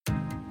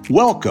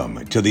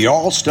Welcome to the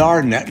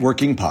All-Star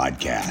Networking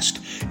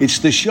Podcast. It's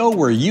the show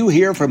where you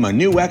hear from a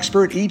new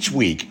expert each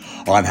week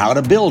on how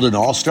to build an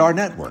all-star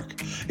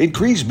network,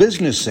 increase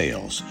business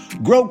sales,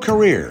 grow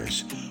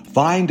careers,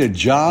 find a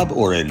job,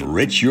 or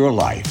enrich your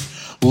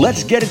life.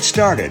 Let's get it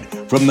started.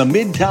 From the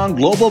Midtown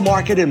Global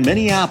Market in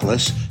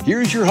Minneapolis,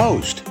 here's your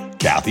host,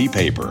 Kathy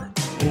Paper.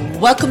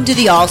 Welcome to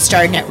the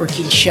All-Star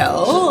Networking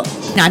Show.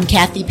 I'm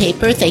Kathy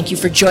Paper. Thank you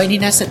for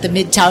joining us at the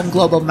Midtown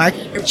Global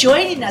Market.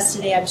 Joining us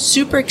today, I'm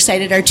super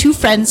excited, are two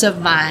friends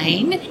of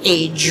mine,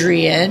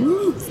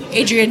 Adrienne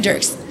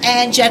Diercks,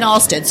 and Jen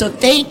Alstad. So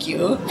thank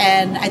you,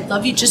 and I'd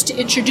love you just to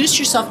introduce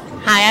yourself.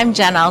 Hi, I'm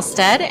Jen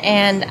Alstad,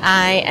 and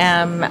I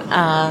am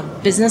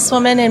a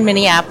businesswoman in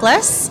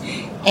Minneapolis,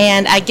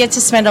 and I get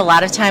to spend a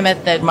lot of time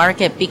at the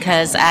market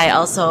because I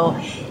also,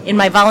 in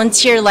my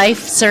volunteer life,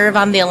 serve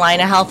on the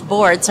Alina Health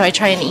Board, so I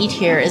try and eat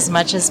here as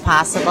much as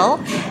possible.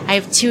 I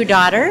have 2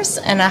 daughters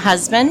and a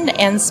husband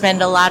and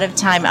spend a lot of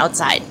time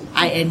outside.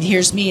 And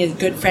here's me, a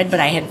good friend, but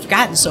I had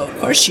forgotten, so of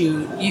course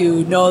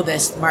you know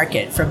this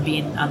market from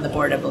being on the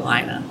board of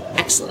Alina.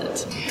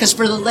 Excellent. Because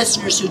for the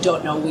listeners who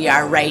don't know, we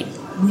are right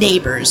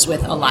neighbors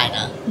with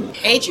Alina.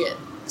 Adrienne.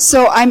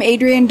 So I'm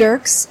Adrienne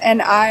Diercks,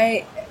 and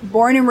I,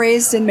 born and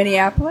raised in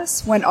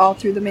Minneapolis, went all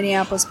through the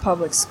Minneapolis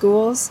public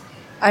schools.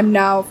 I'm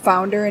now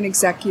founder and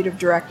executive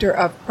director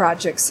of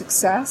Project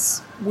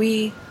Success.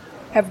 We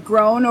have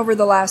grown over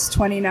the last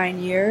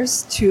 29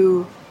 years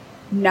to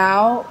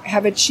now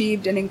have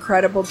achieved an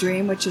incredible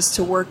dream, which is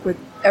to work with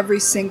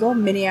every single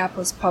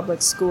Minneapolis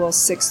public school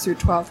 6th through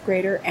 12th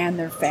grader and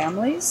their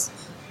families.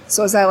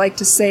 So as I like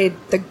to say,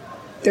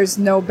 there's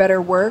no better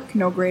work,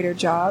 no greater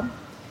job.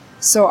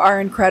 So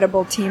our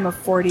incredible team of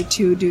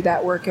 42 do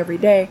that work every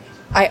day.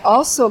 I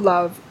also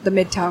love the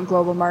Midtown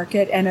Global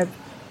Market and have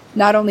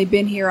not only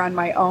been here on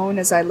my own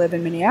as I live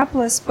in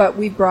Minneapolis, but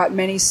we've brought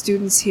many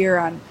students here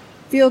on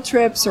field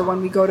trips, or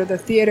when we go to the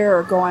theater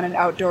or go on an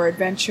outdoor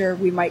adventure,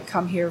 we might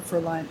come here for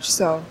lunch.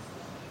 So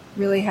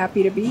really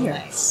happy to be here.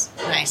 Nice.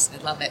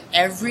 I love it.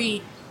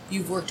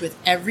 You've worked with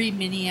every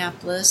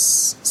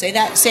Minneapolis. Say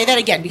that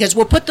again, because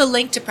we'll put the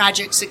link to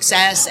Project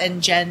Success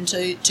and Jen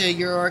to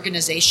your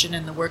organization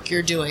and the work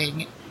you're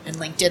doing, and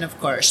LinkedIn, of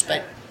course,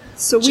 but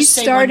so we just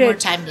started, say one more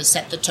time to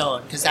set the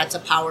tone, because that's a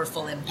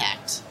powerful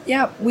impact.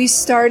 Yeah, we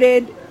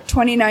started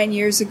 29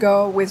 years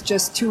ago with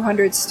just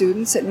 200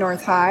 students at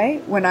North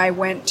High when I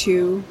went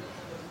to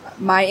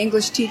my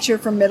English teacher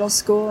from middle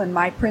school and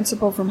my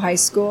principal from high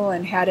school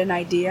and had an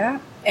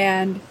idea.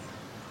 And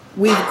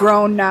we've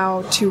grown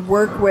now to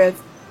work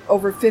with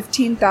over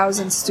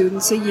 15,000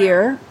 students a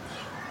year,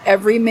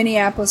 every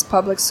Minneapolis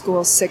public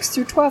school 6th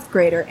through 12th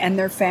grader and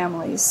their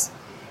families.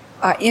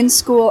 In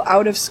school,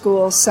 out of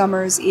school,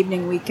 summers,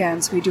 evening,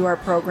 weekends. We do our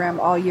program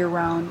all year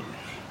round.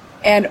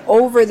 And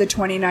over the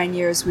 29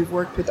 years, we've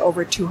worked with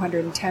over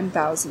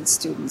 210,000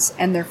 students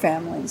and their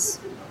families.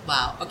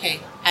 Wow. Okay.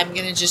 I'm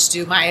going to just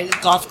do my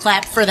golf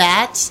clap for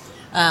that,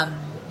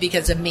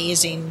 because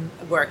amazing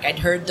work. I'd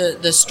heard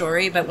the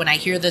story, but when I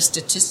hear the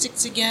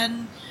statistics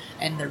again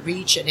and the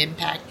reach and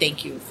impact,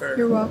 thank you for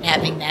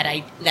having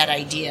that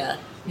idea.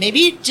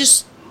 Maybe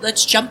just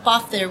let's jump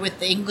off there with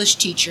the English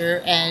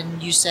teacher,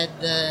 and you said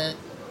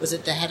was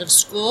it the head of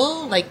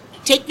school? Like,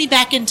 take me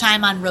back in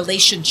time on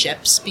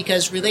relationships,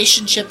 because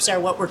relationships are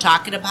what we're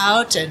talking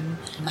about, and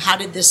how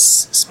did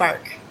this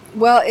spark?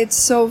 Well, it's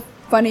so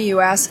funny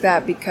you ask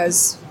that,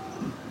 because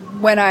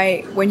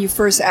when you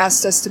first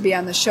asked us to be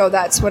on the show,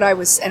 that's what I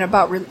was, and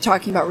about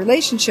talking about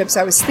relationships,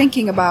 I was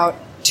thinking about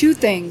 2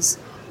 things.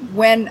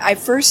 When I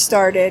first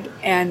started,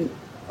 and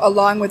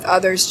along with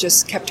others,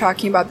 just kept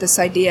talking about this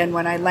idea. And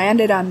when I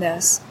landed on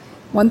this,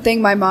 one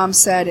thing my mom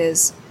said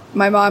is,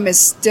 my mom is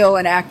still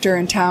an actor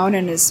in town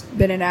and has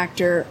been an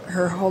actor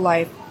her whole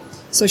life.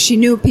 So she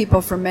knew people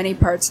from many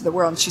parts of the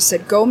world. And she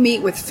said, go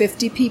meet with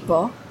 50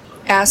 people,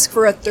 ask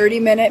for a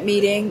 30-minute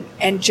meeting,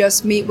 and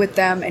just meet with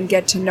them and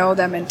get to know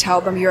them and tell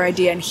them your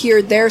idea and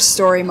hear their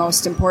story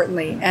most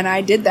importantly. And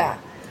I did that.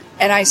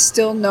 And I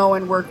still know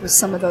and work with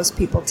some of those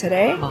people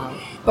today.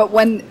 But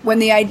when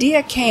the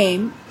idea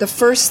came, the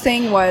first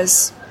thing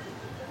was,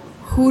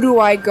 who do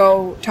I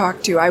go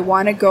talk to? I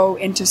want to go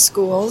into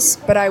schools,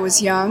 but I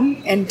was young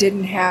and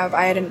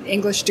I had an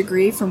English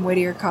degree from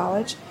Whittier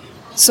College.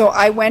 So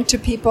I went to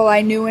people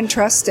I knew and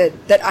trusted,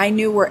 that I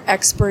knew were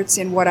experts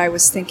in what I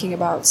was thinking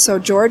about. So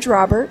George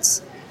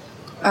Roberts,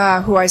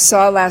 who I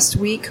saw last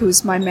week,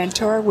 who's my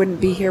mentor,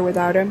 wouldn't be here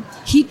without him.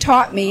 He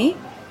taught me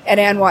at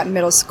Ann Whatton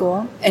Middle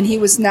School, and he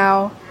was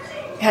now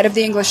head of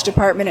the English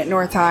department at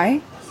North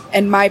High.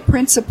 And my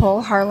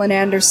principal, Harlan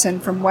Anderson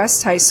from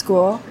West High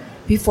School,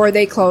 before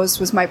they closed,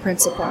 was my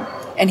principal.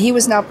 And he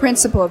was now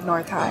principal of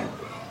North High.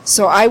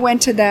 So I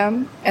went to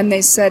them, and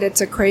they said,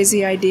 it's a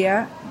crazy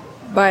idea,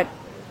 but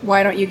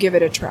why don't you give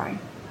it a try?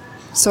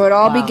 So it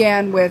all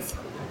began with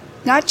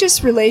not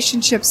just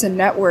relationships and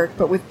network,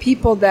 but with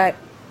people that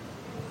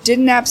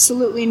didn't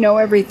absolutely know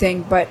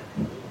everything, but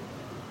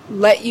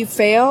let you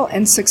fail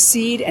and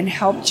succeed and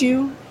helped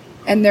you.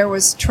 And there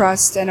was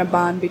trust and a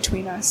bond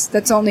between us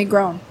that's only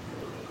grown.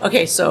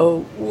 Okay,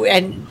 so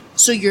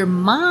So your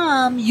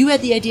mom, you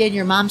had the idea and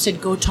your mom said,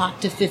 go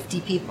talk to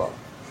 50 people.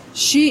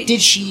 Did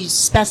she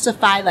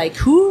specify like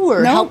who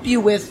or help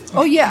you with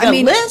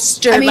the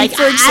list? Or like,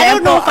 for example, I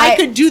don't know if I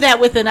could do that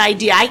with an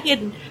idea. I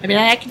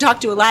can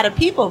talk to a lot of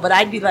people, but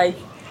I'd be like.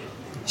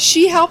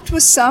 She helped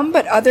with some,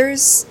 but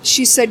others,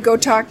 she said, go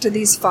talk to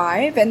these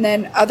 5. And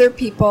then other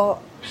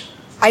people,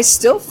 I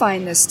still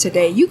find this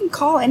today. You can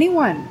call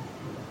anyone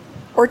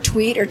or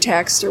tweet or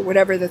text or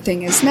whatever the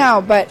thing is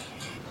now, but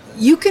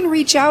you can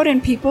reach out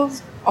and people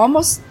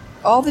almost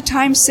all the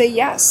time say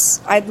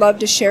yes. I'd love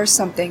to share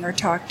something or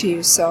talk to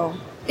you. So,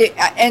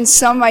 and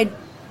some I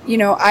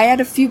had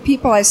a few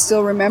people I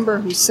still remember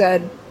who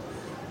said,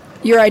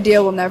 your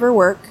idea will never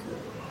work.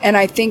 And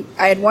I think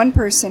I had one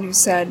person who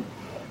said,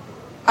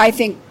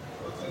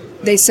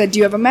 they said, do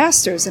you have a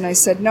master's? And I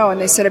said, no.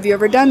 And they said, have you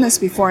ever done this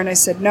before? And I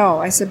said, no.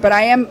 I said, but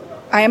I am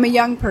a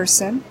young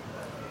person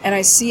and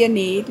I see a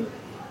need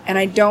and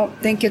I don't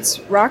think it's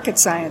rocket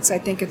science. I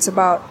think it's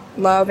about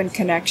love and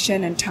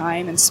connection and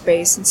time and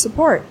space and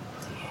support.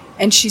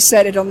 And she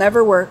said, it'll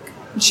never work.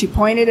 And she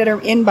pointed at her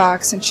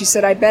inbox and she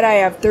said, I bet I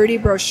have 30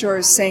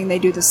 brochures saying they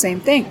do the same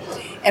thing.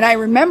 And I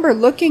remember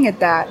looking at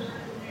that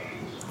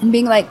and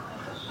being like,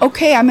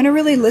 okay, I'm going to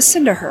really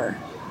listen to her.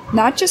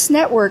 Not just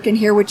network and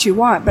hear what you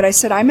want, but I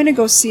said, I'm going to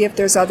go see if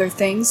there's other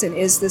things and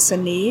is this a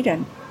need?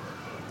 And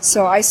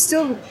so I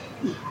still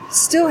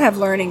have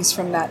learnings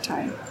from that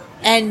time.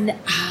 And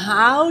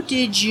how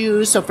did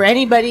you, so for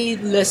anybody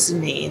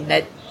listening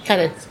that kind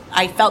of,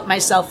 I felt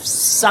myself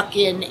suck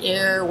in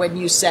air when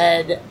you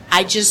said,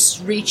 I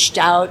just reached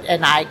out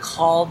and I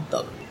called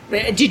them.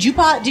 Did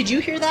you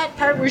hear that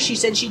part where she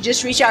said she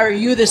just reached out? Or are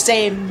you the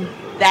same?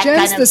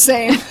 Jen's the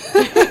same.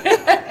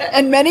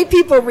 And many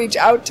people reach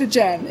out to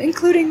Jen,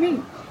 including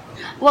me.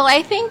 Well,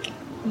 I think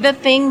the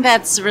thing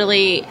that's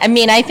really,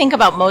 I think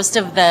about most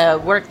of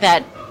the work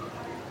that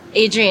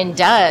Adrienne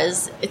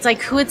does, it's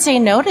like, who would say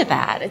no to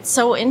that? It's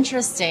so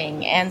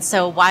interesting. And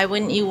so why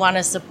wouldn't you want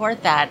to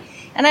support that?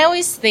 And I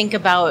always think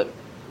about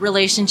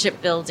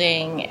relationship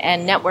building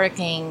and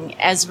networking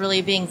as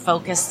really being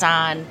focused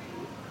on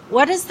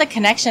what is the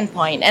connection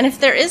point? And if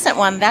there isn't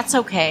one, that's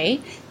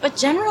okay. But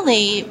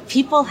generally,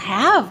 people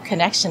have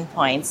connection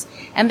points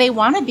and they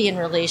want to be in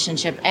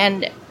relationship.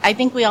 And I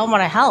think we all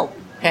want to help.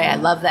 Okay, I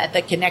love that,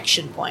 the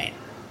connection point.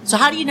 So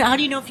how do you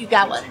know if you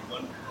got one?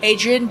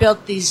 Adrienne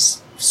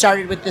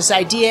started with this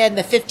idea and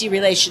the 50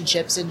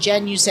 relationships. And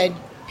Jen, you said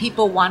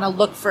people want to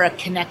look for a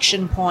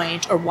connection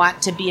point or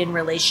want to be in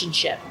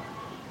relationship.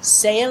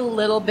 Say a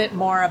little bit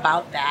more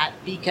about that,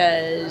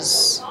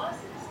 because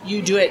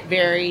you do it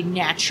very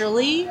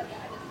naturally.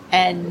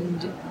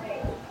 And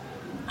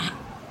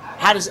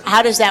how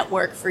does that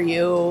work for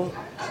you?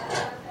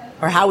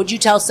 Or how would you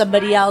tell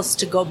somebody else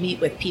to go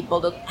meet with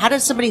people? How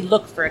does somebody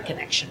look for a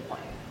connection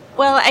point?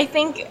 Well, I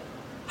think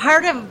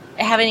part of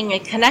having a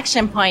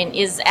connection point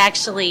is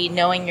actually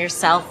knowing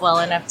yourself well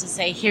enough to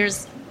say,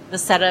 here's the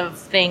set of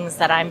things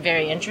that I'm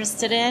very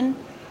interested in,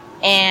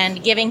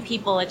 and giving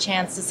people a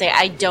chance to say,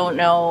 I don't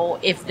know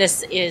if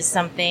this is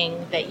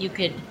something that you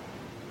could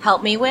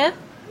help me with,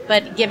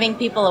 but giving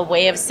people a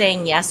way of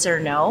saying yes or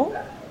no,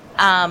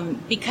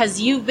 because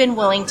you've been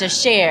willing to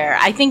share.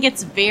 I think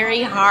it's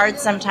very hard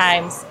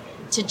sometimes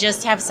to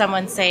just have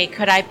someone say,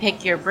 could I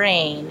pick your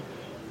brain?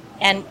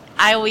 And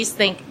I always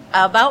think,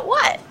 about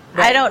what?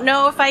 Right. I don't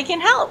know if I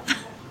can help.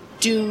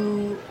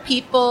 Do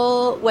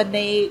people, when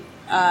they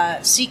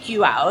seek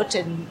you out,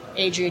 and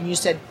Adrienne, you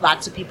said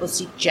lots of people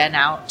seek Jen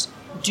out,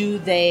 do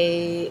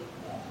they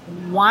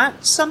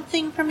want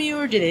something from you,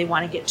 or do they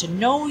want to get to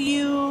know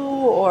you,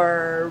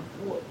 or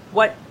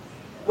what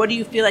do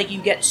you feel like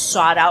you get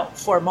sought out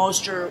for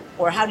most,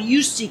 or how do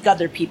you seek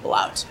other people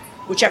out?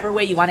 Whichever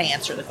way you want to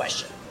answer the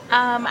question.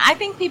 I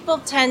think people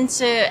tend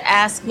to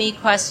ask me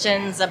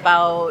questions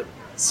about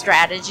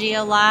strategy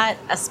a lot,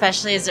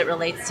 especially as it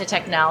relates to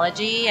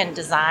technology and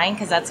design,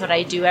 because that's what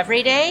I do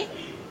every day.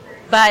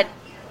 But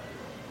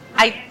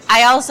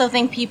I also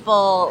think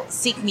people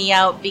seek me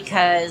out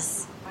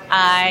because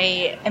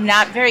I am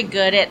not very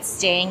good at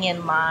staying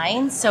in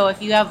line. So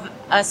if you have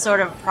a sort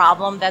of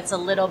problem that's a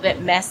little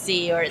bit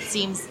messy or it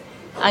seems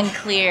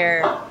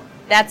unclear,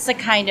 that's the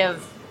kind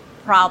of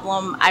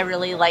problem I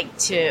really like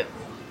to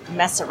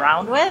mess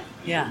around with.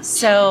 Yeah.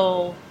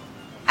 So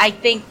I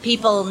think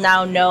people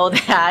now know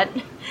that.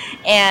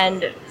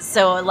 And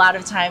so a lot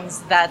of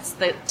times that's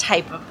the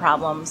type of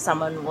problem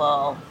someone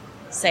will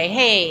say,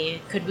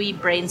 hey, could we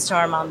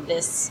brainstorm on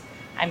this?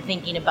 I'm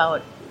thinking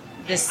about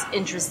this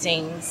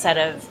interesting set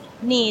of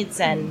needs,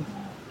 and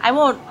I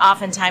won't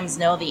oftentimes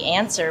know the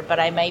answer,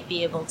 but I might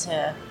be able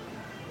to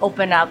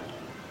open up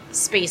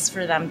space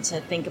for them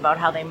to think about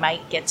how they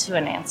might get to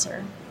an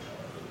answer.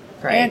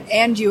 Right.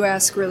 And you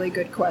ask really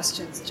good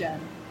questions, Jen.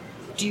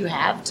 Do you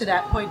have, to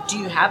that point, do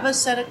you have a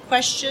set of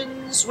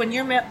questions when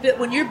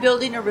you're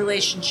building a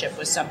relationship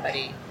with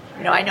somebody?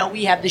 You know, I know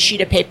we have the sheet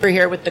of paper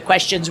here with the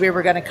questions we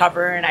were going to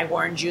cover, and I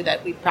warned you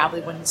that we probably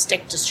wouldn't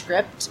stick to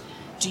script.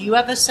 Do you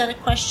have a set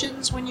of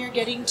questions when you're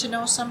getting to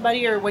know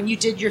somebody, or when you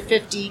did your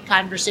 50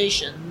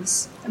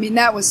 conversations? I mean,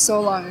 that was so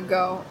long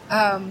ago.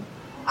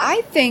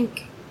 I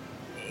think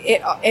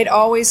it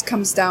always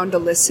comes down to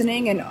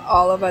listening, and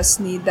all of us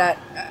need that.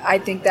 I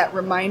think that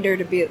reminder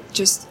to be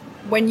just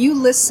when you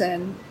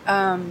listen,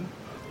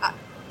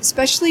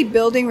 especially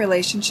building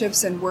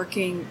relationships and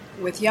working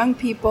with young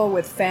people,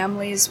 with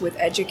families, with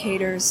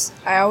educators.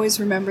 I always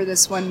remember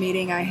this one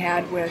meeting I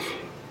had with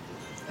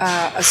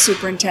a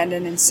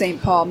superintendent in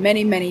St. Paul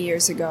many, many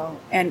years ago,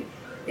 and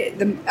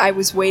I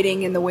was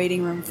waiting in the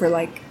waiting room for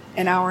like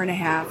an hour and a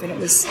half, and it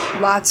was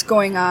lots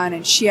going on,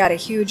 and she had a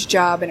huge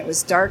job, and it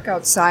was dark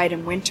outside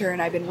in winter,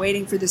 and I've been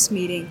waiting for this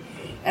meeting,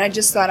 and I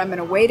just thought I'm going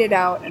to wait it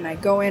out, and I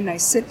go in, and I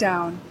sit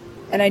down,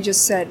 and I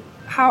just said,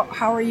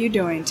 how are you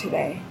doing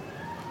today?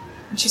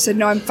 And she said,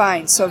 no, I'm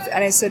fine.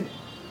 And I said,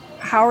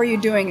 how are you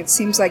doing? It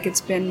seems like it's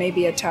been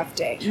maybe a tough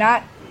day.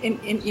 Not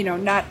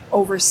not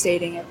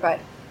overstating it, but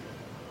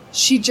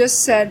she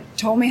just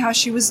told me how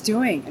she was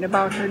doing and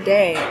about her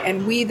day,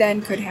 and we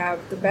then could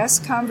have the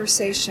best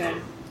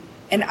conversation.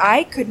 And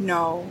I could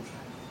know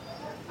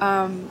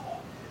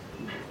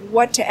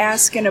what to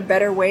ask in a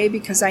better way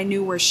because I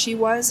knew where she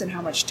was and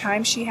how much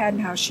time she had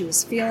and how she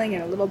was feeling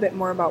and a little bit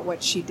more about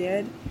what she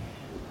did.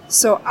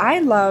 So I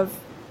love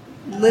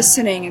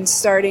listening and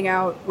starting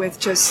out with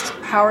just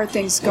how are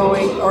things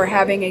going or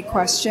having a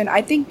question.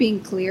 I think being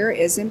clear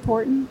is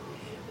important,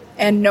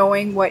 and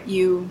knowing what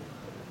you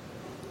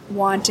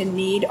want and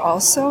need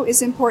also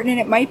is important. And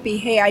it might be,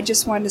 hey, I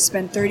just wanted to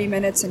spend 30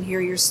 minutes and hear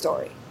your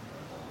story.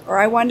 Or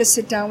I wanted to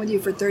sit down with you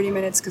for 30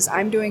 minutes because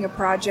I'm doing a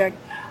project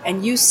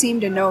and you seem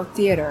to know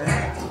theater.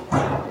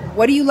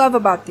 What do you love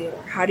about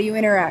theater? How do you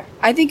interact?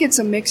 I think it's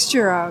a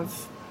mixture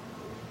of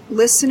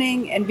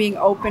listening and being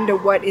open to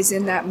what is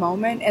in that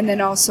moment, and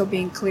then also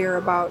being clear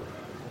about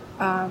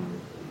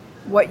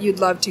what you'd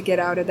love to get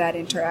out of that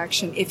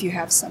interaction if you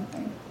have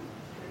something.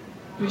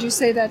 Would you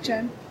say that,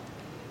 Jen?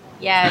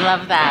 Yeah, I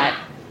love that.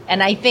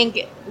 And I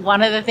think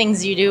one of the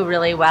things you do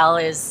really well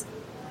is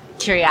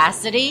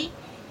curiosity.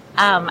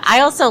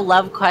 I also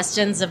love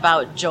questions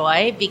about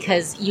joy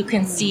because you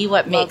can see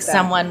what makes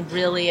someone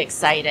really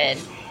excited.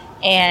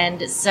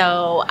 And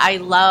so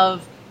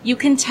you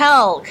can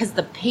tell because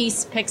the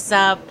pace picks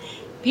up,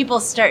 people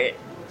start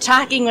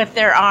talking with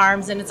their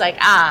arms, and it's like,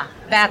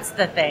 that's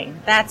the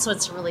thing. That's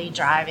what's really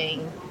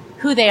driving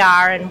who they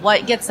are and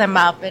what gets them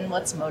up and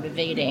what's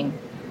motivating.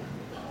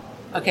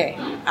 Okay,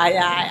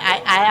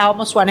 I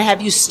almost want to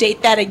have you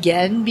state that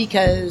again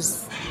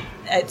because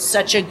it's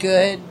such a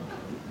good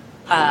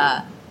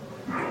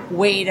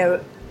way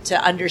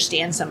to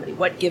understand somebody,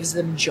 what gives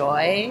them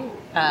joy,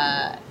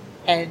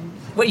 and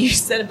what you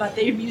said about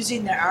them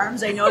using their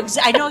arms. I know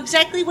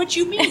exactly what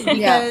you mean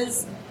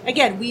because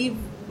again, we've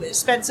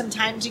spent some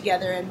time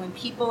together, and when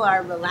people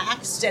are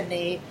relaxed and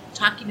they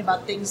talking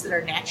about things that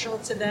are natural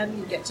to them,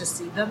 you get to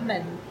see them.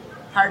 And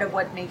part of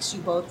what makes you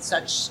both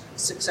such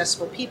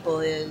successful people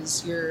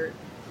is you're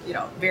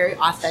very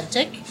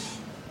authentic,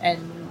 and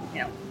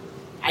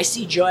I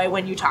see joy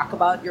when you talk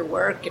about your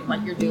work and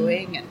what you're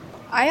doing. And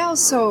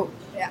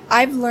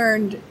I've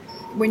learned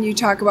when you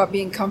talk about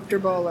being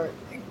comfortable or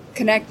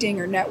connecting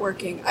or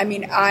networking. I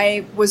mean,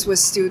 I was with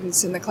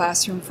students in the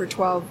classroom for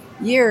 12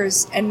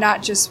 years, and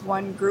not just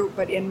one group,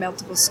 but in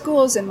multiple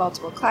schools and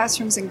multiple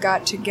classrooms, and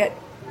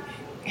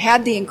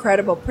had the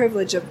incredible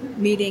privilege of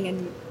meeting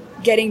and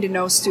getting to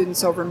know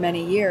students over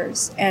many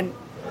years. And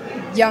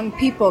young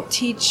people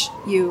teach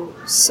you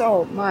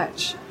so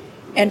much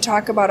and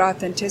talk about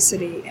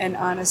authenticity and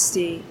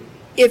honesty.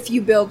 If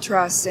you build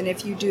trust and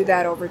if you do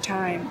that over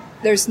time,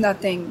 there's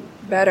nothing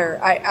better.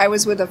 I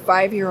was with a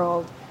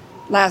 5-year-old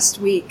last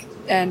week,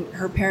 and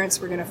her parents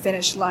were going to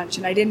finish lunch,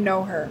 and I didn't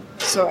know her,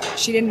 so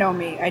she didn't know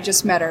me. I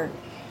just met her.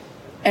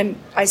 And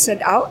I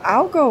said,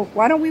 I'll go.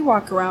 Why don't we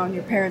walk around?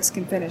 Your parents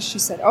can finish. She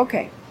said,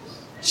 okay.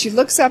 She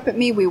looks up at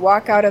me. We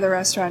walk out of the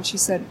restaurant. She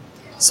said,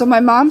 so my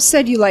mom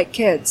said you like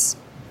kids.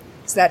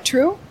 Is that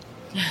true?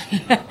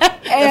 The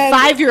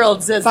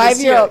 5-year-old says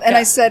 5-year-old. And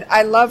I said,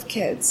 I love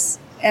kids.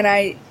 And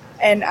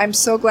I'm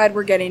so glad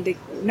we're getting to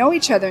know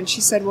each other. And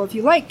she said, well, if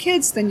you like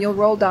kids, then you'll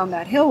roll down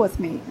that hill with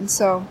me. And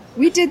so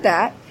we did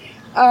that.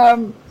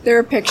 There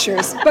are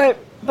pictures.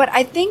 But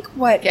I think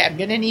I'm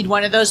going to need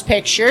one of those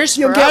pictures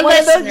for our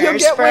listeners. You'll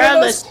get one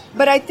of those.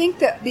 But I think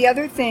that the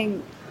other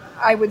thing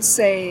I would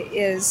say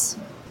is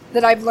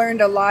that I've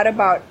learned a lot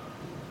about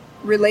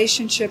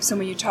relationships, and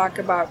when you talk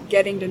about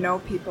getting to know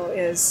people,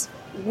 is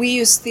we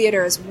use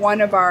theater as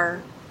one of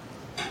our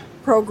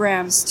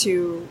programs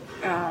to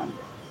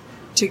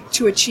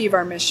achieve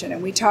our mission.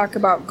 And we talk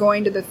about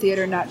going to the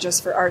theater not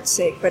just for art's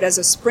sake, but as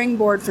a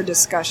springboard for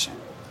discussion.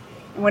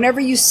 And whenever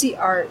you see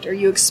art or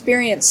you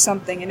experience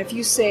something, and if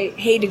you say,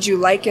 hey, did you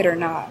like it or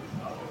not?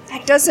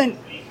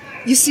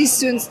 You see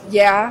students,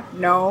 yeah,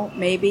 no,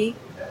 maybe.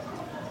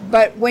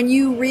 But when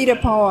you read a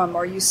poem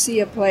or you see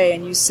a play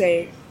and you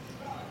say,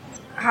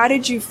 how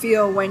did you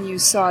feel when you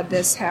saw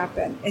this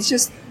happen? It's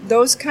just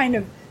those kind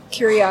of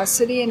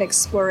curiosity and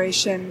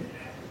exploration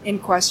in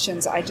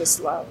questions I just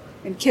love.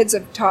 And kids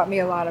have taught me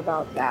a lot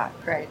about that.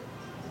 Right.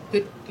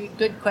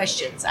 Good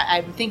questions.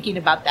 I'm thinking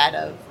about that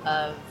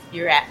of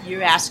you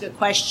ask a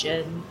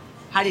question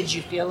how did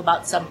you feel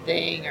about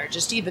something, or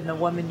just even the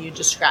woman you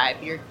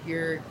described.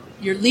 You're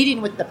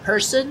leading with the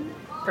person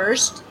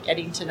first,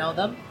 getting to know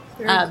them.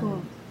 Very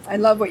cool. I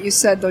love what you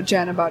said, though,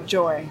 Jen, about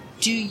joy.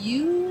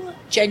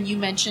 Jen, you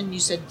mentioned, you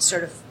said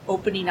sort of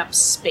opening up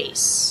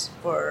space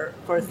for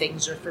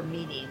things or for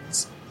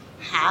meetings.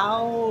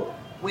 How,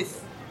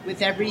 with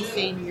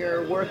everything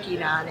you're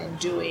working on and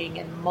doing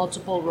in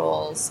multiple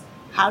roles,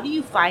 how do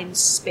you find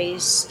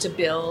space to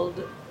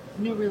build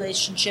new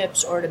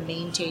relationships or to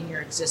maintain your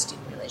existing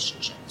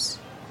relationships?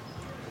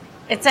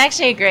 It's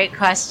actually a great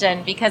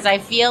question, because I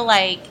feel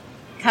like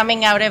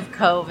coming out of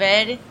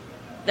COVID,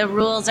 the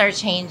rules are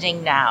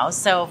changing now.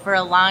 So for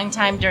a long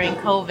time during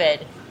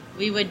COVID,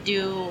 we would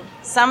do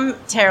some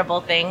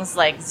terrible things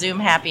like Zoom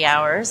happy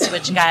hours,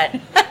 which got,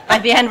 by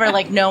the end, we're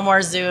like, no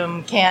more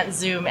Zoom, can't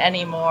Zoom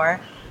anymore.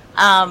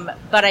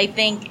 But I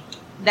think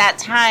that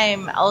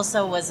time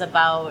also was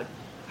about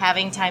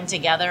having time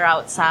together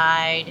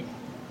outside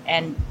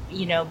and,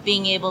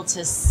 being able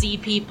to see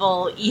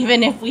people,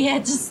 even if we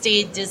had to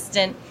stay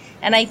distant.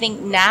 And I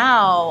think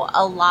now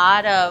a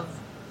lot of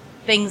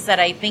things that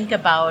I think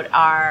about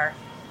are,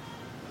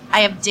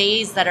 I have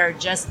days that are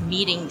just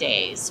meeting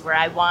days where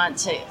I want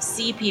to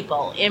see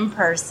people in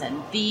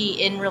person, be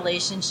in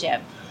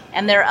relationship.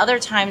 And there are other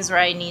times where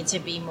I need to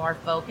be more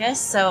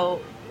focused.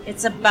 So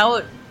it's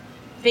about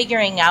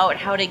figuring out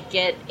how to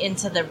get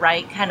into the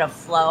right kind of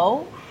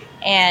flow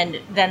and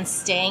then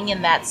staying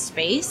in that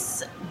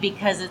space,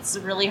 because it's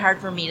really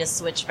hard for me to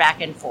switch back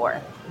and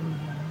forth.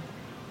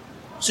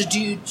 Mm-hmm. So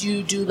do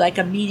you do like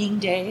a meeting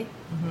day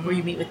where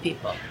you meet with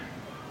people?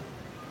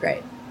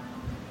 Great.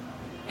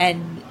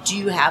 And do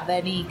you have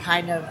any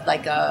kind of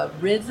like a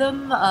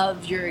rhythm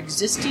of your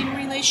existing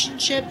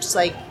relationships?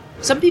 Like,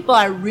 some people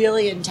are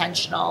really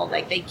intentional,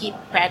 like they keep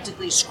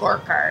practically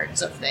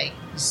scorecards of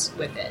things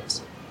with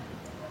it.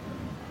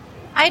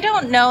 I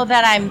don't know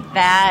that I'm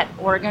that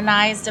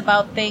organized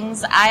about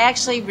things. I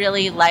actually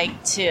really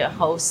like to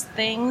host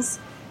things.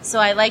 So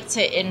I like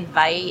to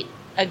invite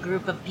a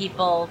group of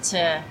people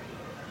to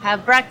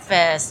have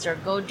breakfast or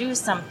go do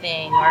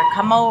something or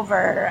come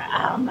over.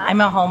 I'm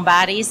a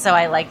homebody, so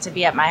I like to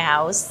be at my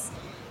house.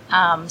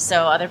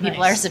 So other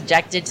people are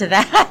subjected to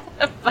that.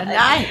 But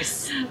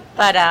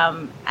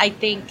I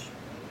think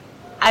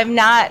I'm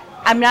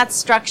not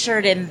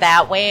structured in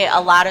that way. A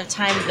lot of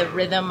times the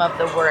rhythm of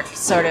the work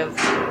sort of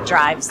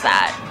drives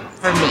that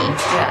for me.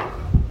 Yeah,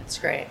 that's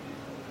great.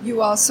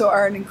 You also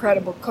are an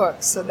incredible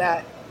cook, so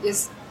that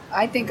is,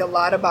 I think, a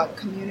lot about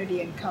community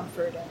and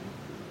comfort and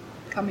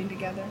coming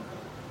together.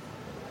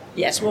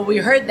 Yes, well, we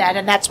heard that,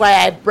 and that's why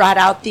I brought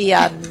out the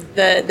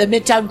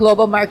Midtown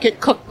Global Market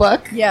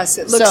Cookbook. Yes,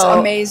 it looks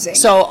amazing.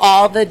 So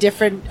all the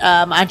different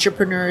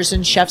entrepreneurs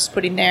and chefs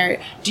putting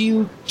there.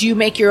 Do you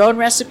make your own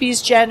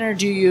recipes, Jen, or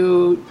do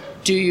you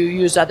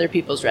use other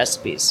people's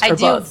recipes? I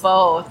do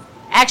both.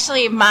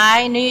 Actually,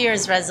 my New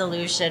Year's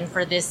resolution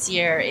for this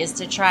year is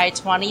to try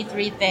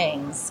 23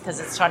 things, because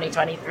it's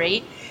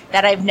 2023,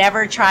 that I've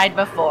never tried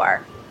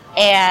before.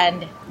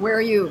 And where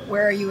are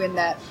you in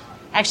that?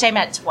 Actually, I'm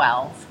at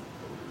 12.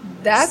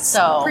 That's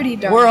pretty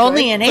darn We're good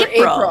only in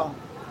April.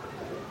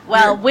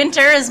 Well,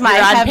 winter is my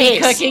heavy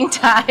cooking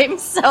time,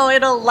 so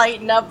it'll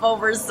lighten up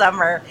over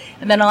summer,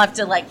 and then I'll have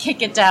to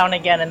kick it down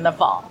again in the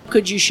fall.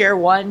 Could you share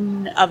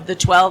one of the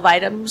 12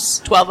 items,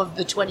 12 of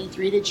the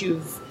 23 that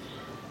you've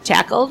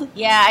tackled?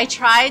 Yeah, I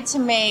tried to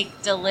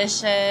make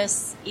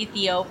delicious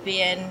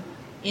Ethiopian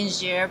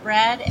injera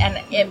bread,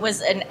 and it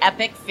was an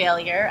epic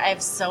failure. I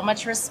have so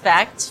much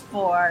respect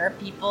for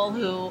people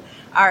who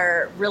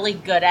are really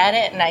good at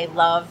it, and I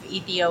love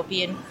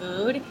Ethiopian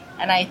food,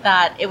 and I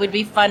thought it would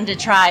be fun to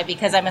try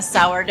because I'm a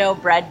sourdough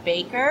bread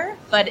baker,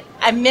 but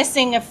I'm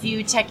missing a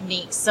few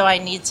techniques, so I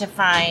need to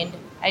find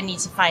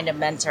a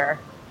mentor.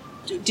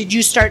 Did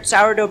you start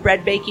sourdough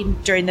bread baking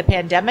during the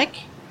pandemic,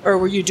 or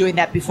were you doing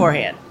that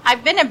beforehand?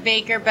 I've been a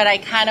baker, but I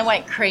kind of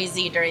went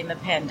crazy during the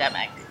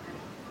pandemic.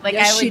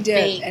 Yes, I would she did,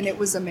 bake and it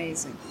was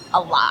amazing.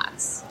 a lot.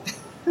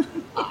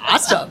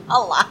 Awesome. A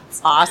lot.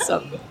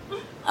 Awesome.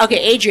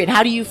 Okay,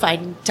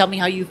 Adrienne, tell me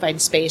how you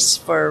find space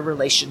for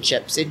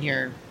relationships in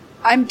your...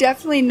 I'm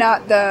definitely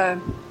not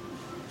the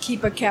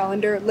keep a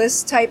calendar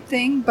list type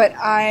thing, but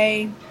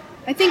I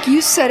think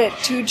you said it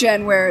too,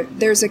 Jen, where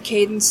there's a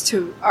cadence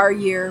to our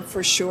year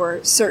for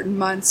sure. Certain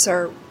months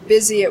are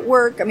busy at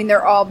work. I mean,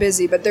 they're all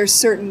busy, but there's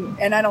certain,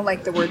 and I don't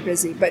like the word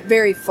busy, but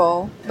very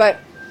full. But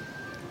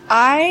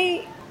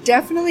I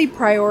definitely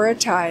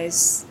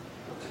prioritize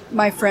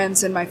my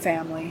friends and my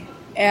family.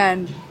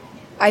 And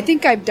I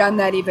think I've done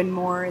that even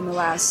more in the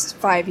last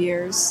 5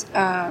 years.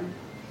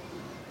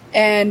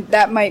 And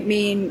that might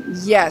mean,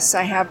 yes,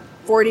 I have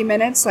 40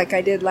 minutes like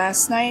I did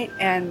last night.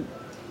 And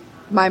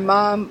my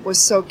mom was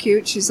so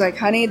cute. She's like,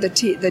 honey,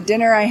 the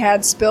dinner I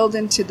had spilled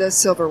into the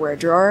silverware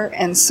drawer.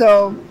 And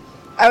so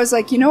I was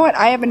like, you know what?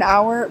 I have an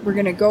hour. We're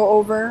going to go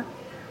over.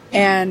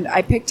 And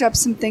I picked up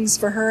some things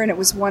for her, and it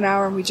was 1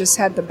 hour, and we just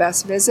had the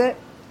best visit.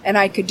 And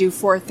I could do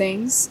 4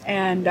 things.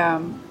 And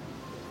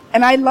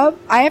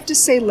I have to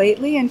say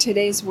lately in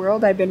today's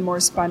world, I've been more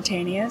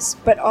spontaneous,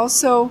 but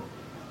also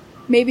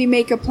maybe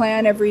make a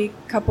plan every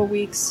couple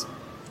weeks.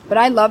 But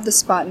I love the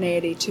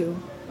spontaneity too.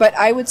 But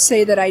I would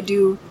say that I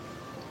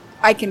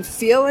can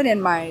feel it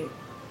in my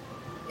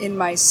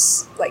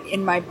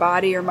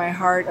body or my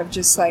heart of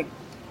just like,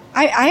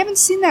 I haven't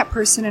seen that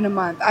person in a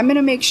month. I'm going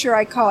to make sure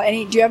I call. Do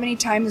you have any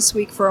time this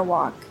week for a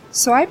walk?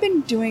 So I've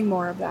been doing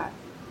more of that.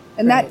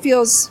 And Right. that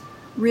feels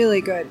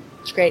really good.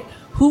 It's great.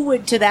 Who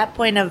would, to that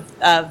point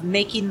of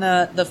making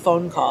the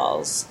phone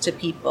calls to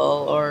people,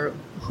 or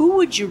who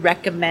would you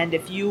recommend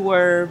if you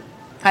were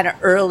kind of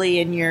early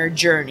in your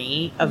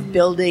journey of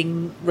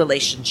building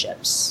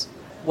relationships?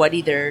 What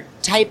either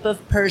type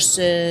of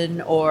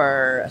person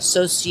or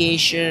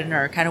association,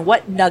 or kind of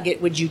what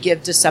nugget would you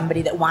give to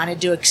somebody that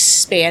wanted to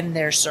expand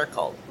their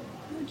circle?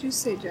 What would you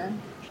say, Jen?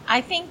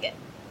 I think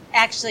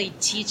actually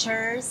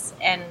teachers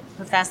and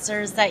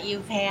professors that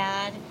you've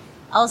had,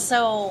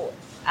 also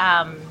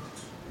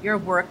your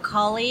work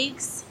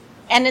colleagues.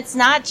 And it's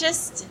not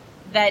just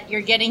that you're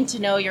getting to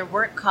know your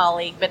work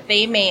colleague, but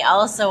they may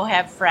also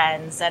have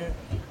friends. And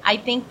I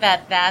think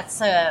that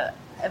that's a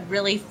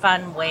really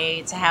fun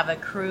way to have a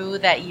crew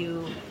that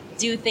you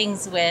do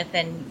things with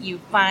and you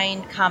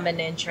find common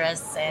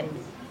interests and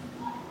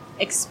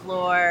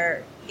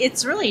explore.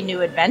 It's really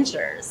new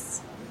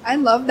adventures. I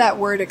love that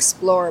word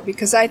explore,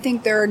 because I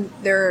think there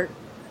are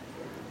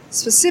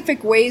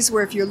specific ways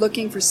where if you're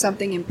looking for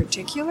something in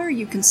particular,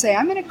 you can say,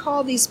 I'm going to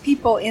call these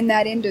people in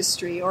that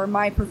industry, or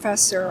my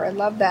professor, or I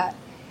love that.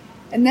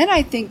 And then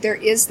I think there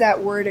is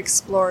that word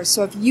explore.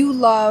 So if you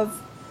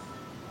love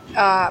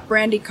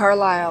Brandy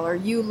Carlisle, or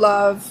you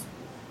love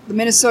the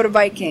Minnesota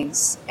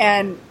Vikings,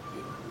 and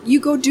you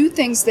go do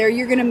things there,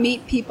 you're going to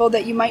meet people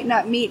that you might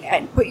not meet,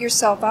 and put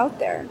yourself out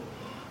there.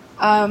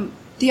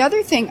 The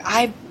other thing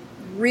I've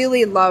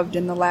really loved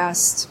in the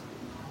last,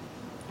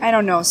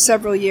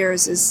 several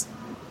years is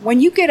when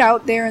you get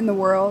out there in the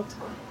world,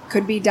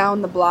 could be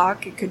down the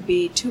block, it could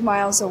be 2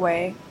 miles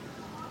away,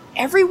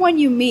 everyone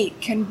you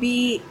meet can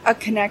be a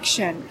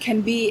connection,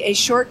 can be a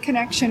short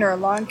connection or a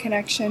long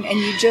connection, and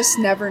you just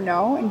never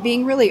know. And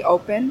being really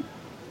open,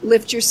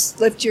 lift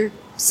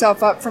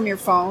yourself up from your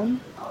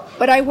phone.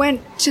 But I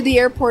went to the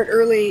airport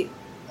early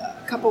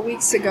a couple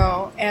weeks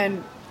ago,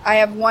 and I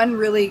have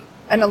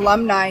an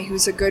alumni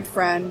who's a good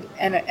friend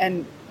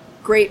and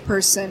great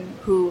person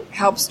who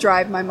helps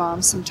drive my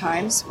mom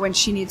sometimes when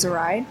she needs a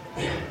ride.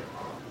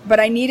 But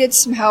I needed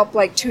some help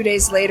like 2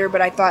 days later,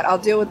 but I thought I'll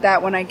deal with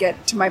that when I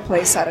get to my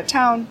place out of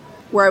town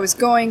where I was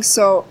going.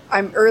 So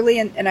I'm early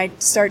and I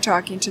start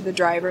talking to the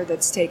driver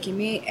that's taking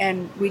me,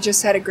 and we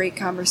just had a great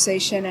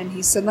conversation, and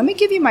he said, let me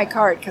give you my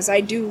card because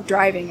I do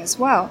driving as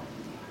well.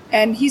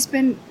 And he's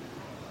been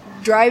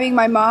driving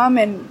my mom,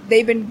 and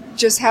they've been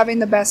just having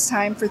the best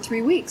time for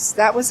 3 weeks.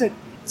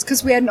 It's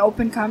because we had an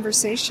open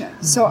conversation.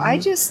 Mm-hmm. So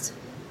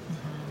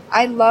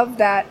I love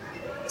that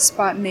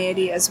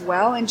spontaneity as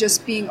well, and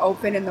just being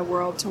open in the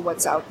world to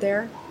what's out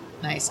there.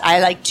 Nice. I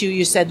like to,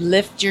 you said,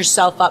 lift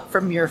yourself up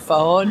from your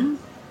phone.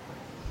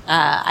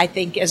 I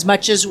think as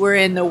much as we're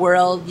in the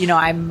world,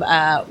 I'm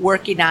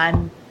working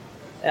on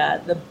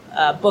the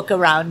book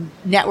around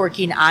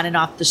networking on and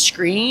off the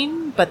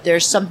screen, but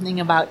there's something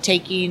about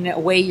taking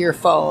away your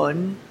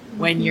phone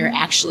when you're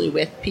actually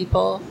with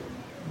people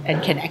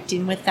and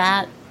connecting with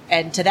that.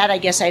 And to that, I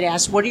guess I'd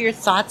ask, what are your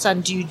thoughts on,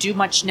 do you do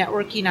much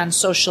networking on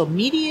social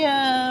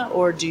media,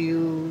 or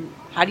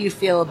how do you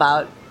feel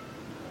about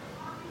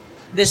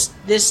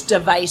this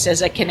device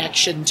as a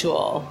connection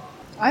tool?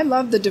 I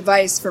love the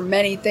device for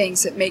many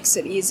things. It makes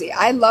it easy.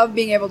 I love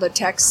being able to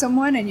text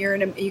someone and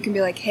you can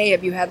be like, hey,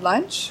 have you had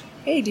lunch?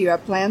 Hey, do you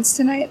have plans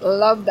tonight?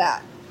 Love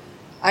that.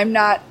 I'm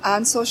not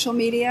on social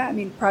media. I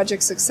mean,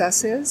 Project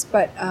Success is,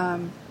 but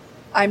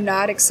I'm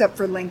not, except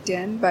for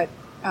LinkedIn. But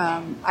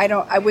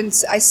I would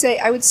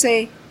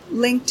say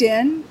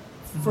LinkedIn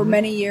for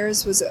many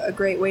years was a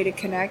great way to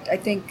connect. I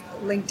think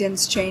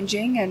LinkedIn's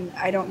changing and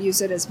I don't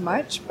use it as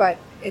much, but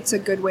it's a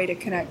good way to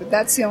connect. But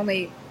that's the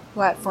only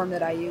platform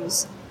that I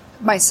use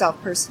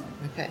myself personally.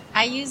 Okay.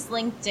 I use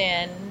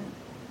LinkedIn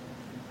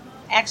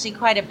actually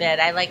quite a bit.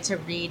 I like to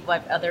read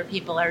what other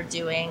people are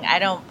doing. I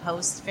don't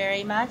post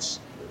very much,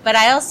 but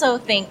I also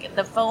think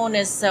the phone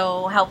is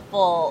so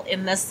helpful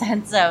in the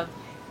sense of,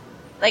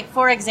 like,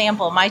 for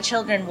example, my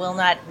children will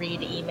not read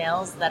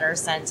emails that are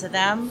sent to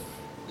them.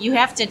 You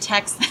have to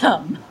text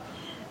them.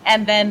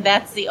 And then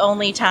that's the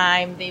only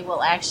time they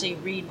will actually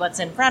read what's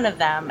in front of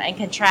them. And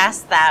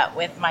contrast that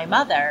with my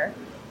mother,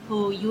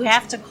 who you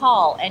have to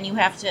call and you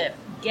have to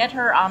get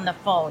her on the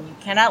phone. You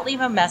cannot leave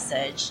a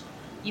message.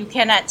 You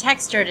cannot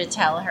text her to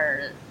tell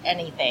her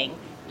anything.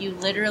 You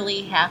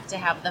literally have to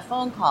have the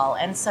phone call.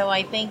 And so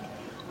I think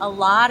a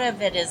lot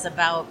of it is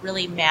about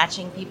really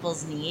matching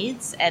people's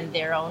needs and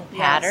their own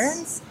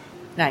patterns.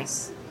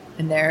 Nice.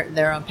 And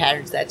their own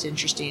patterns. That's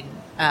interesting.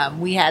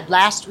 We had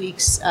last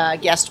week's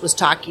guest was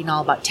talking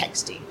all about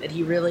texting, that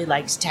he really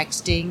likes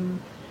texting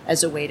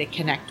as a way to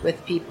connect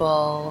with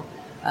people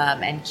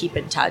and keep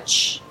in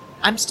touch.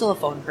 I'm still a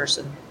phone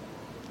person.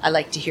 I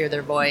like to hear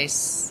their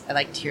voice. I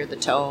like to hear the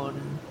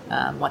tone,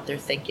 what they're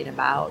thinking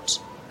about.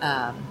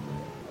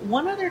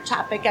 One other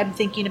topic I'm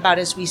thinking about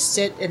as we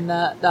sit in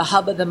the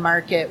hub of the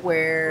market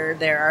where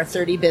there are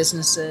 30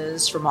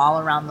 businesses from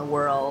all around the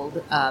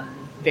world,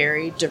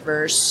 very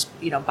diverse,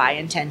 by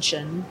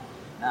intention,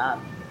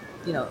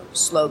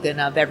 slogan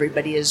of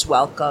everybody is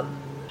welcome.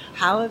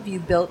 How have you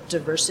built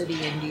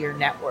diversity into your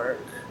network,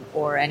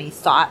 or any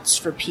thoughts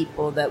for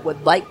people that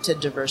would like to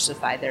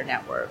diversify their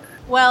network?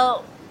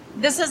 Well,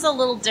 this is a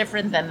little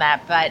different than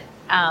that, but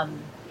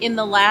in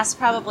the last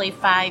probably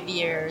 5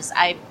 years,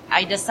 I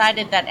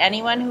decided that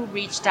anyone who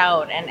reached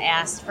out and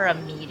asked for a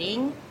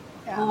meeting,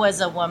 who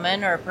was a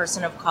woman or a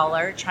person of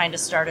color trying to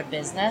start a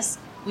business,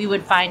 we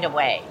would find a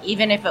way.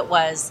 Even if it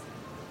was,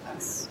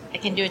 I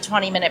can do a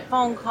 20-minute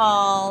phone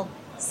call,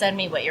 send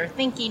me what you're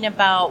thinking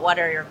about, what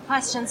are your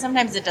questions.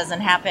 Sometimes it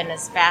doesn't happen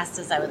as fast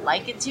as I would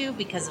like it to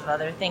because of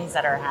other things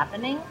that are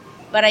happening.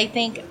 But I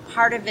think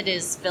part of it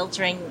is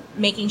filtering,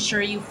 making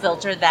sure you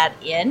filter that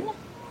in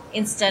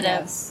instead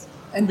of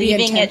and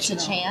leaving it to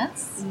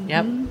chance. Mm-hmm.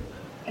 Yep.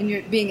 And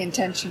you're being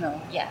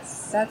intentional.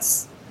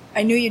 Yes.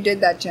 I knew you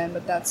did that, Jen,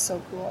 but that's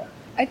so cool.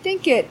 I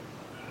think it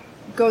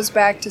goes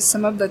back to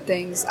some of the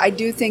things. I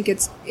do think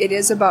it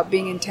is about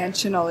being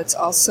intentional. It's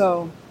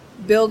also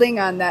building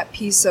on that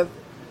piece of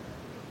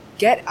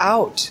get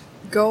out,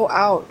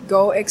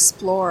 go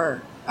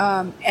explore,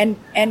 and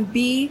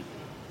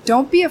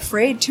don't be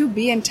afraid to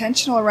be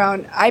intentional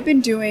around. I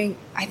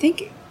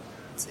think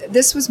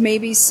this was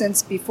maybe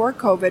since before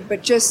COVID,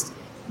 but just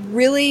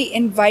really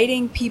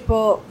inviting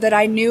people that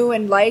I knew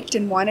and liked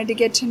and wanted to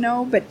get to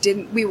know, but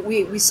didn't.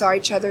 We saw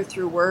each other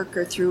through work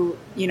or through,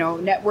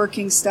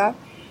 networking stuff,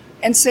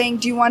 and saying,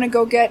 do you want to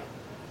go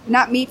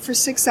not meet for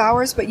 6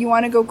 hours, but you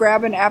want to go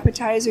grab an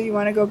appetizer, you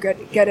want to go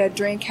get a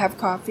drink, have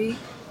coffee.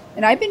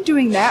 And I've been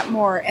doing that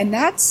more, and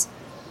that's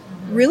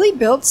really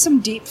built some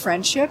deep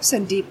friendships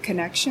and deep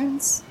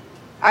connections.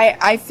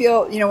 I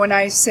feel, when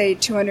I say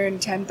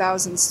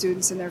 210,000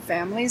 students and their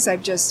families,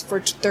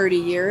 for 30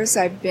 years,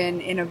 I've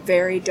been in a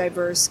very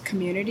diverse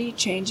community,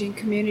 changing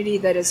community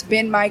that has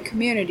been my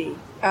community.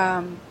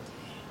 And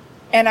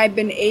I've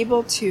been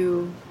able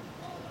to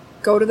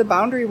go to the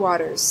Boundary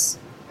Waters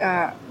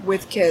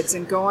with kids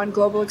and go on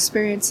global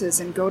experiences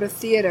and go to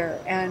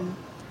theater and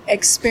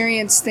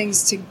experience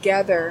things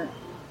together,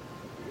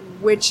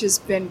 which has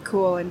been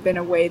cool and been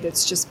a way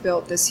that's just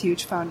built this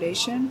huge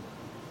foundation.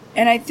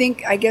 And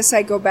I guess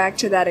I go back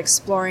to that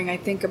exploring. I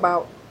think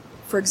about,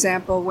 for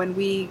example, when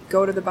we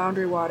go to the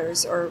Boundary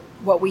Waters, or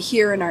what we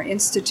hear in our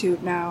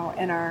institute now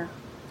and our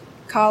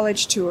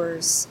college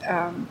tours,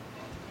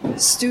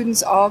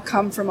 students all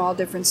come from all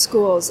different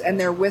schools, and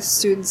they're with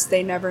students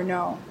they never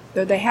know,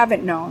 or they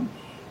haven't known.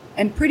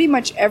 And pretty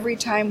much every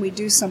time we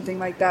do something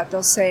like that,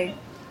 they'll say,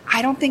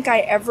 I don't think I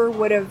ever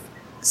would have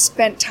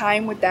spent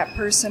time with that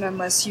person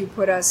unless you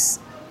put us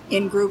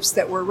in groups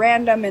that were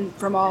random and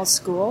from all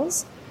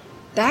schools.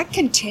 That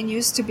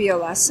continues to be a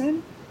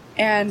lesson,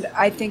 and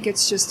I think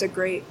it's just a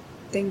great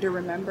thing to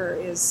remember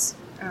is,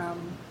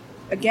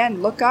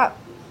 again, look up,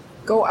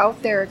 go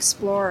out there,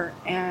 explore,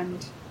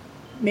 and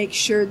make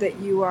sure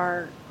that you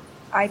are,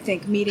 I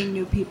think, meeting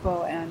new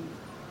people and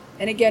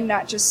again,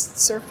 not just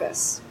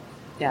surface.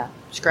 Yeah,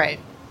 it's great.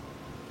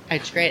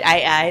 It's great.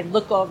 I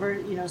look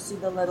over, see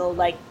the little,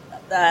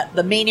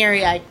 the main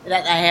area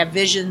that I have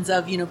visions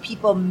of,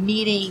 people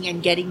meeting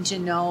and getting to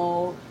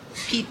know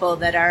people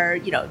that are,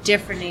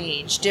 different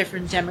age,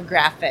 different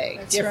demographic,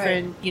 That's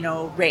different,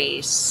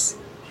 race,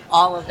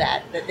 all of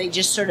that they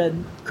just sort of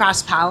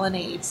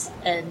cross-pollinate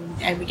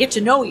and we get to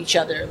know each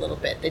other a little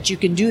bit, that you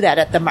can do that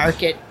at the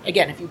market.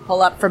 Again, if you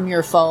pull up from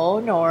your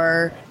phone,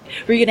 or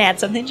were you going to add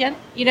something, Jen?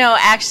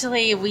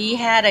 Actually, we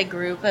had a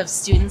group of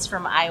students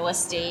from Iowa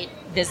State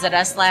visit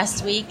us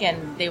last week,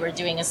 and they were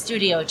doing a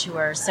studio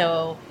tour.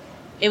 So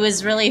it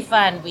was really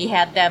fun. We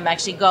had them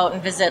actually go out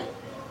and visit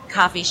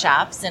coffee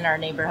shops in our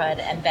neighborhood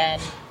and then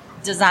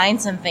design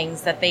some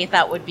things that they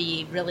thought would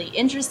be really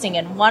interesting.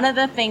 And one of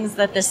the things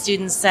that the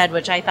students said,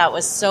 which I thought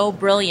was so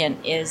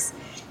brilliant, is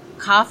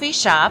coffee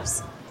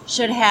shops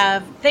should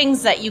have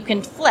things that you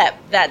can flip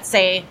that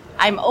say,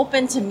 I'm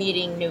open to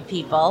meeting new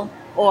people,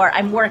 or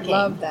I'm working.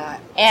 Love that.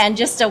 And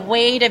just a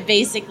way to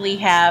basically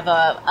have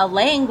a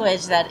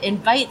language that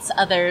invites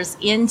others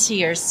into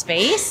your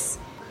space.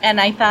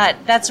 And I thought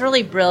that's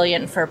really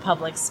brilliant for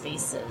public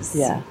spaces.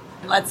 Yeah.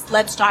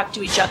 Let's talk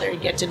to each other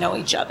and get to know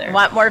each other.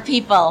 Want more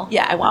people.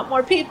 Yeah, I want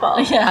more people.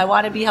 Yeah. I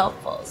want to be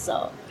helpful.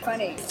 So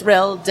Funny.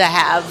 Thrilled to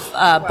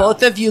have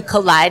both of you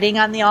colliding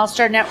on the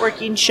Alstad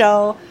Networking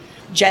Show.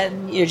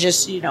 Jen, you're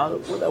just,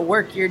 the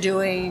work you're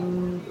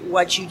doing,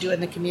 what you do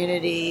in the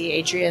community.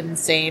 Adrienne,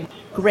 same.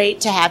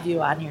 Great to have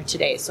you on here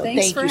today. So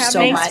thank you so much.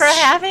 Thanks for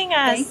having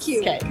us. Thank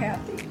you, Okay.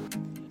 Kathy.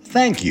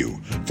 Thank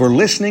you for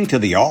listening to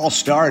the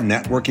All-Star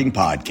Networking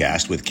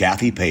Podcast with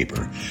Kathy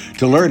Paper.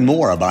 To learn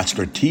more about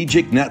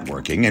strategic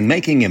networking and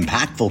making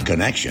impactful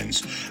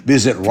connections,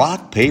 visit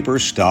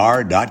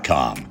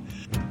rockpaperstar.com.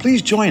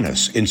 Please join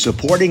us in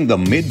supporting the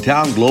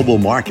Midtown Global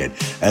Market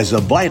as a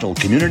vital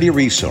community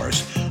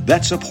resource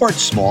that supports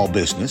small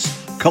business,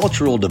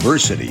 cultural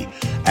diversity,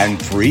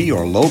 and free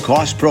or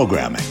low-cost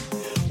programming.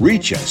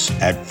 Reach us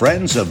at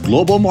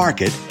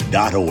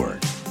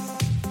friendsofglobalmarket.org.